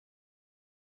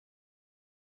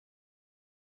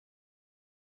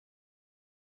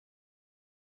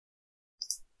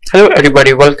Hello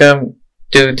everybody, welcome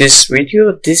to this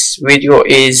video. This video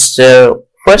is the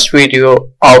first video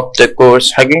of the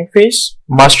course Hugging Face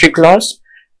Mastery class,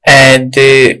 and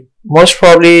most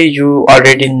probably you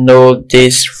already know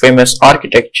this famous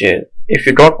architecture. If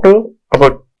you don't know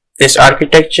about this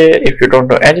architecture, if you don't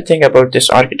know anything about this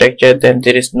architecture, then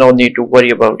there is no need to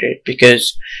worry about it,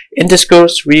 because in this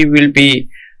course we will be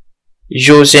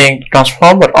using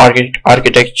transformer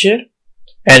architecture,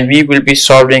 and we will be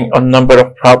solving a number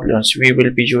of problems. We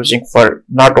will be using for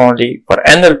not only for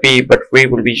NLP, but we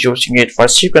will be using it for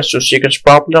sequence to sequence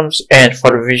problems and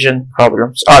for vision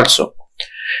problems also.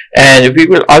 And we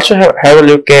will also have a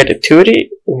look at the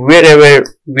theory wherever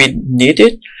we need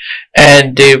it,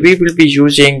 and we will be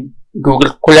using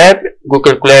Google Colab.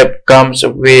 Google Colab comes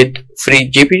with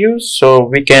free GPUs, so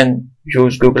we can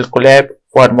use Google Colab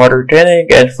for model training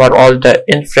and for all the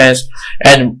inference,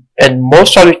 and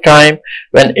most of the time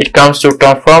when it comes to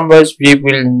transformers, we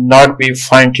will not be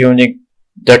fine-tuning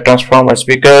the transformers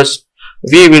because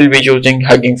we will be using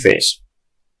Hugging Face.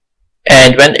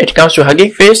 And when it comes to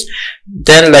Hugging Face,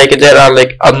 then there are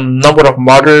a number of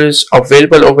models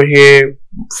available over here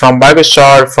from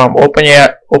Microsoft, from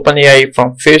OpenAI,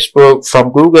 from Facebook,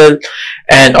 from Google,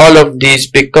 and all of these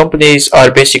big companies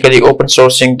are basically open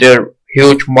sourcing their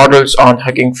huge models on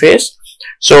Hugging Face.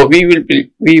 So we will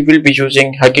be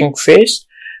using Hugging Face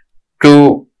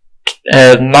to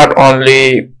not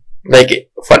only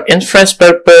for inference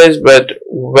purpose, but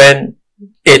when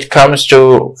it comes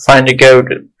to finding out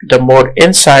the more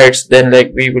insights, then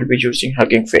we will be using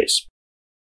Hugging Face.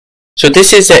 So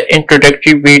this is an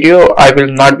introductory video. I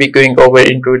will not be going over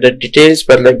into the details,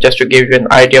 but just to give you an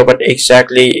idea what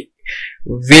exactly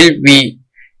will be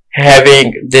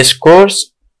having this course.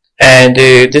 And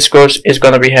this course is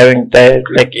going to be having the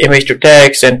image to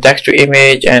text and text to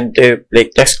image, and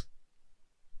text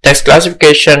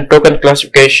classification, token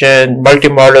classification,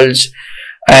 multi-models,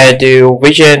 and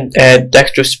vision, and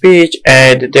text to speech,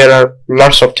 and there are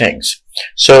lots of things.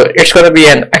 So it's going to be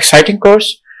an exciting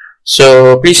course.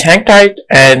 So please hang tight,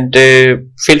 and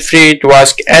feel free to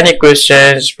ask any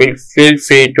questions. Feel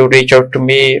free to reach out to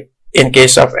me in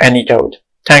case of any doubt.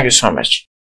 Thank you so much.